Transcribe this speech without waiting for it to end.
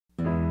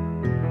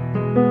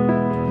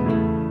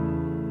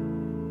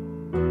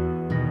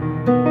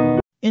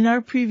In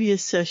our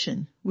previous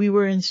session, we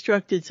were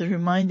instructed and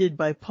reminded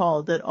by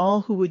Paul that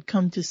all who would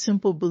come to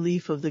simple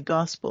belief of the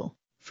gospel,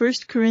 1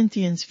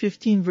 Corinthians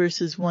 15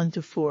 verses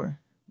 1-4,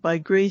 by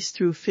grace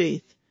through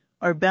faith,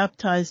 are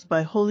baptized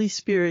by Holy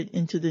Spirit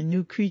into the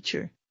new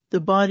creature, the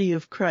body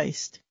of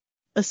Christ.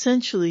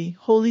 Essentially,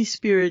 Holy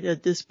Spirit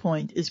at this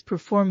point is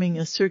performing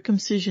a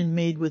circumcision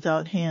made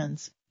without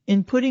hands,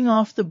 in putting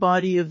off the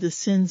body of the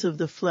sins of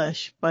the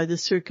flesh by the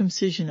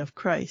circumcision of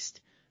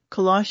Christ,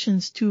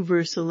 Colossians 2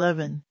 verse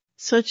 11,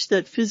 such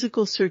that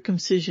physical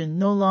circumcision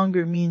no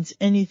longer means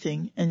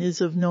anything and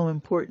is of no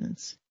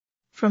importance.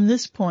 From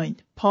this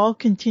point, Paul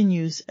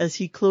continues as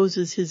he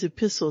closes his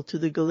epistle to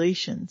the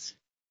Galatians.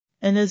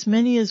 And as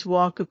many as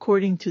walk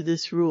according to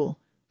this rule,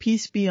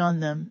 peace be on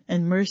them,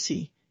 and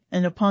mercy,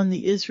 and upon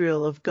the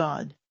Israel of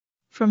God.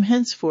 From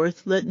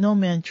henceforth let no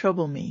man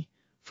trouble me,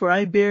 for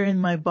I bear in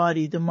my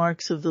body the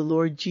marks of the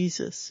Lord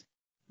Jesus.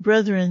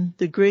 Brethren,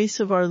 the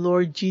grace of our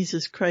Lord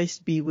Jesus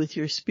Christ be with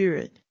your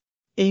spirit.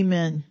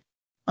 Amen.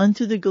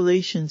 Unto the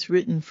Galatians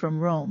written from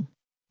Rome.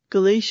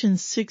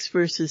 Galatians 6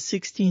 verses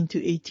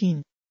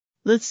 16-18.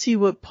 Let's see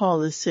what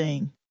Paul is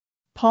saying.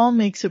 Paul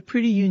makes a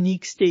pretty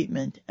unique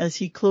statement as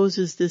he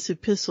closes this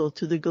epistle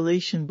to the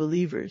Galatian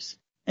believers.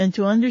 And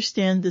to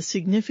understand the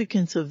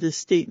significance of this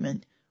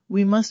statement,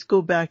 we must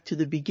go back to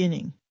the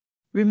beginning.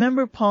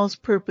 Remember, Paul's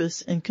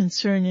purpose and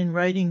concern in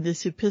writing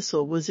this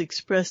epistle was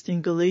expressed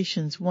in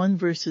Galatians 1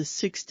 verses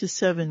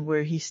 6-7,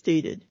 where he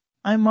stated,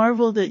 I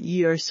marvel that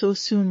ye are so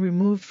soon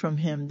removed from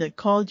him that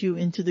called you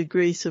into the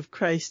grace of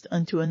Christ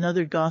unto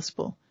another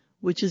gospel,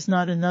 which is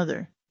not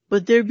another.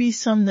 But there be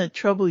some that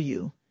trouble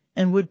you,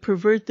 and would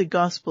pervert the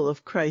gospel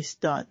of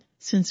Christ.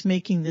 Since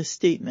making this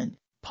statement,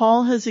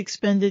 Paul has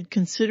expended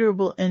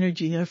considerable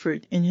energy and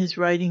effort in his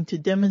writing to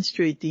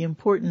demonstrate the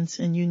importance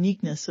and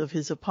uniqueness of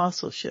his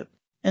apostleship,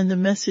 and the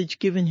message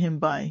given him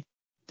by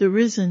the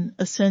risen,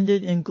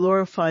 ascended, and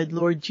glorified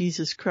Lord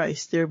Jesus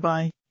Christ.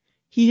 Thereby,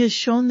 he has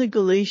shown the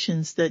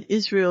Galatians that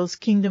Israel's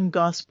kingdom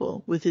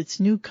gospel, with its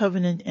new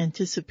covenant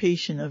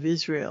anticipation of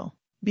Israel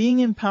being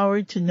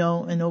empowered to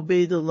know and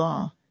obey the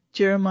law,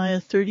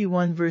 Jeremiah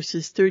 31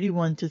 verses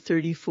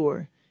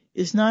 31-34,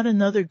 is not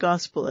another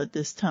gospel at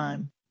this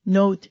time.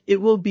 Note,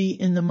 it will be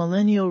in the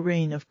millennial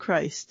reign of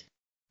Christ.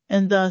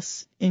 And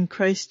thus, in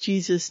Christ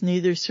Jesus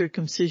neither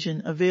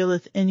circumcision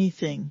availeth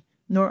anything,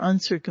 nor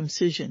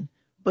uncircumcision,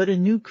 but a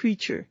new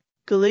creature.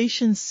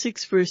 Galatians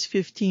 6 verse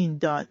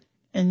 15.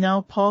 And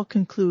now Paul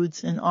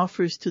concludes and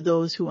offers to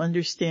those who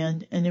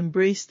understand and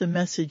embrace the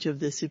message of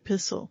this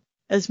epistle,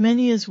 as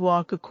many as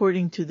walk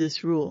according to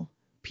this rule,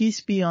 peace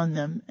be on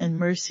them, and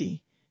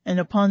mercy, and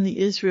upon the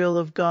Israel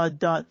of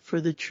God. For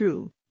the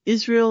true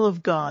Israel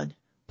of God,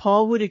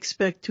 Paul would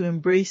expect to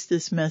embrace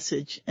this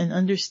message and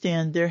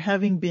understand their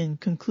having been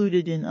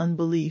concluded in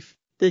unbelief,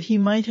 that he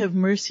might have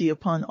mercy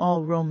upon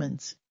all.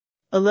 Romans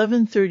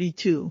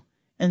 11:32,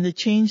 and the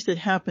change that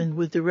happened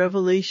with the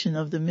revelation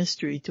of the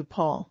mystery to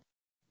Paul.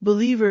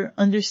 Believer,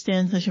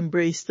 understand and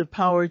embrace the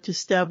power to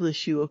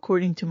establish you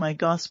according to my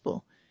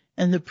gospel,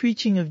 and the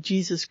preaching of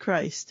Jesus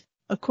Christ,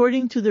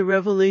 according to the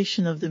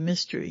revelation of the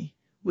mystery,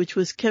 which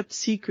was kept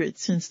secret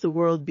since the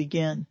world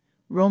began.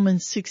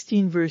 Romans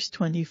 16 verse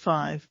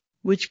 25,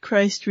 which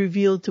Christ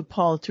revealed to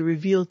Paul to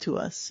reveal to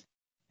us.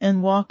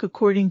 And walk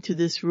according to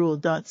this rule.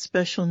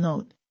 Special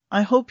note.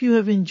 I hope you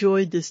have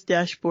enjoyed this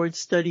dashboard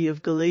study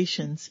of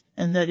Galatians,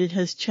 and that it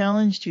has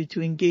challenged you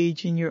to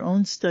engage in your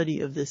own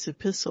study of this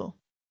epistle.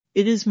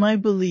 It is my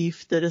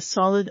belief that a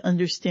solid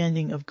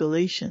understanding of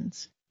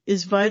Galatians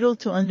is vital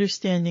to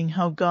understanding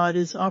how God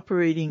is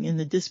operating in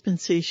the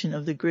dispensation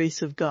of the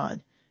grace of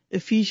God,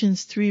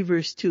 Ephesians 3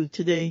 verse 2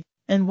 today,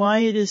 and why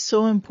it is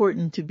so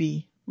important to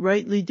be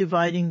rightly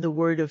dividing the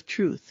word of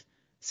truth,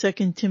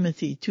 2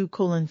 Timothy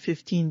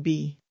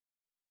 2:15b.